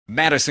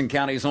Madison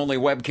County's only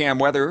webcam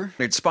weather.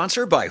 It's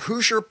sponsored by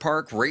Hoosier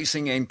Park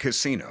Racing and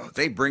Casino.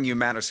 They bring you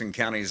Madison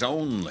County's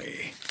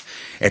only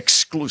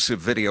exclusive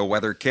video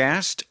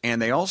weathercast,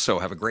 and they also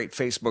have a great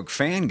Facebook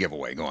fan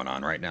giveaway going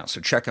on right now.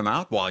 So check them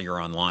out while you're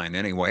online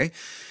anyway.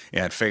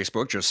 At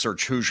Facebook, just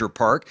search Hoosier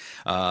Park.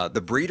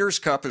 The Breeders'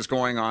 Cup is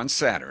going on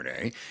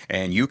Saturday,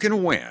 and you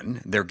can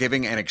win. They're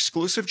giving an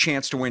exclusive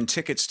chance to win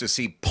tickets to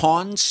see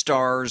Pawn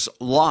Stars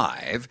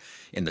live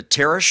in the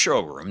Terrace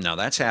showroom. Now,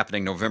 that's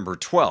happening November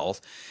 12th.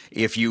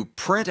 If you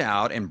print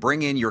out and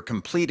bring in your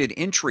completed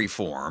entry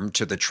form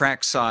to the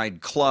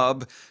Trackside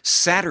Club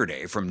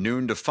Saturday from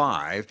noon to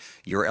 5,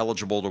 you're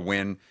eligible to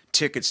win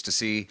tickets to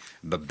see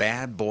the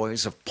Bad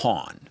Boys of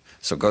Pawn.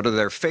 So go to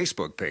their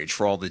Facebook page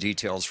for all the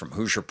details from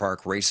Hoosier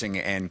Park Racing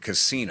and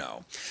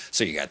Casino.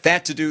 So you got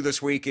that to do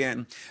this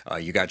weekend.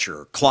 You got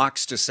your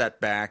clocks to set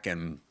back,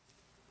 and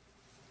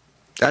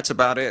that's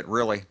about it,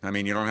 really. I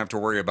mean, you don't have to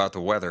worry about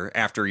the weather.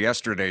 After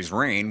yesterday's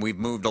rain, we've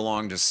moved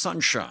along to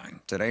sunshine.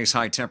 Today's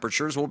high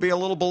temperatures will be a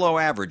little below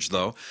average,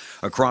 though.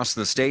 Across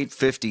the state,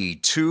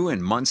 52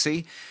 in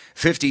Muncie,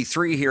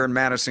 53 here in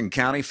Madison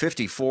County,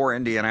 54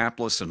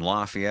 Indianapolis and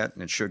Lafayette,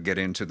 and it should get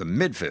into the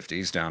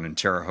mid-50s down in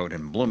Terre Haute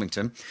and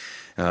Bloomington.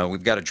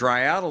 We've got to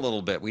dry out a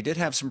little bit. We did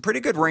have some pretty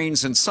good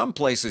rains in some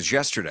places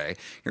yesterday.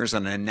 Here's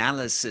an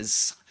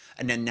analysis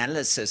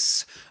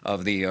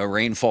of the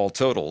rainfall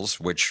totals,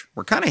 which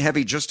were kind of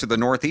heavy just to the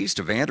northeast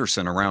of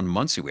Anderson around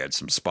Muncie. We had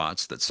some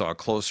spots that saw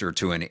closer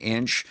to an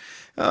inch.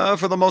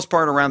 For the most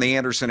part around the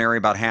Anderson area,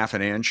 about half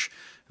an inch.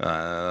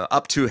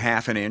 Up to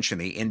half an inch in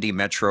the Indy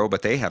Metro,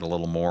 but they had a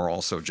little more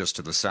also just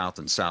to the south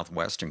and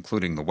southwest,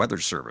 including the Weather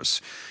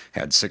Service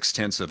had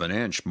 0.6 of an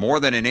inch.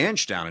 More than an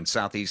inch down in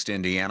southeast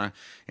Indiana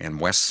and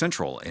west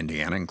central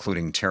Indiana,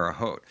 including Terre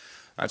Haute.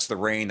 That's the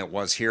rain that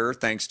was here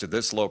thanks to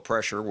this low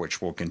pressure,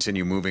 which will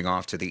continue moving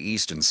off to the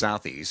east and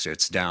southeast.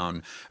 It's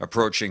down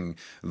approaching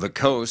the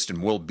coast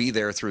and will be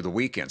there through the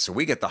weekend. So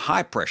we get the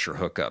high pressure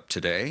hookup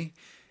today,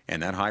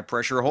 and that high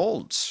pressure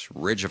holds.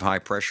 Ridge of high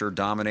pressure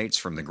dominates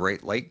from the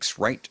Great Lakes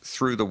right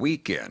through the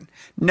weekend.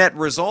 Net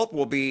result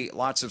will be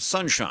lots of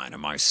sunshine in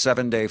my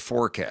 7-day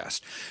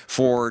forecast.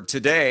 For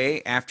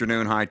today,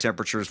 afternoon high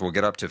temperatures will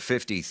get up to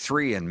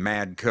 53 in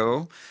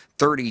Madco,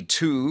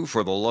 32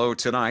 for the low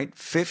tonight,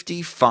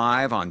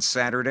 55 on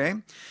Saturday,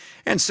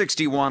 and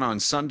 61 on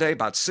Sunday,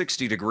 about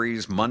 60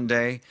 degrees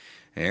Monday.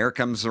 Here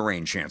comes the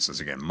rain chances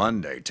again.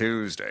 Monday,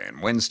 Tuesday,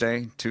 and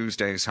Wednesday.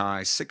 Tuesday's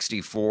high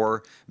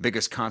 64.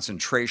 Biggest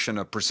concentration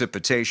of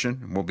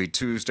precipitation will be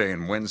Tuesday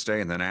and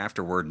Wednesday, and then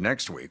afterward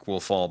next week we'll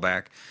fall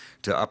back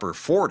to upper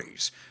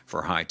 40s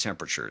for high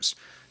temperatures.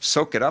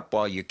 Soak it up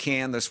while you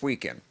can this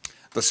weekend.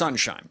 The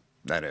sunshine,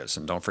 that is.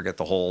 And don't forget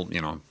the whole,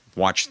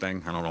 watch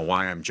thing. I don't know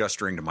why I'm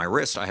gesturing to my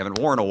wrist. I haven't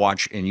worn a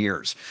watch in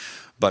years.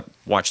 But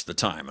watch the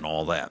time and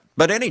all that.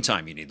 But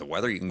anytime you need the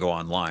weather, you can go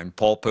online,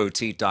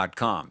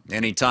 paulpoteet.com.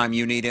 Anytime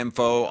you need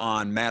info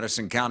on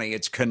Madison County,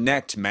 it's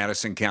Connect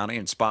Madison County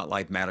and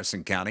Spotlight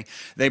Madison County.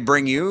 They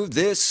bring you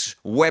this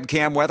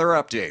webcam weather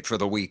update for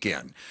the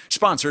weekend,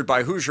 sponsored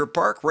by Hoosier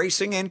Park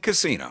Racing and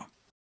Casino.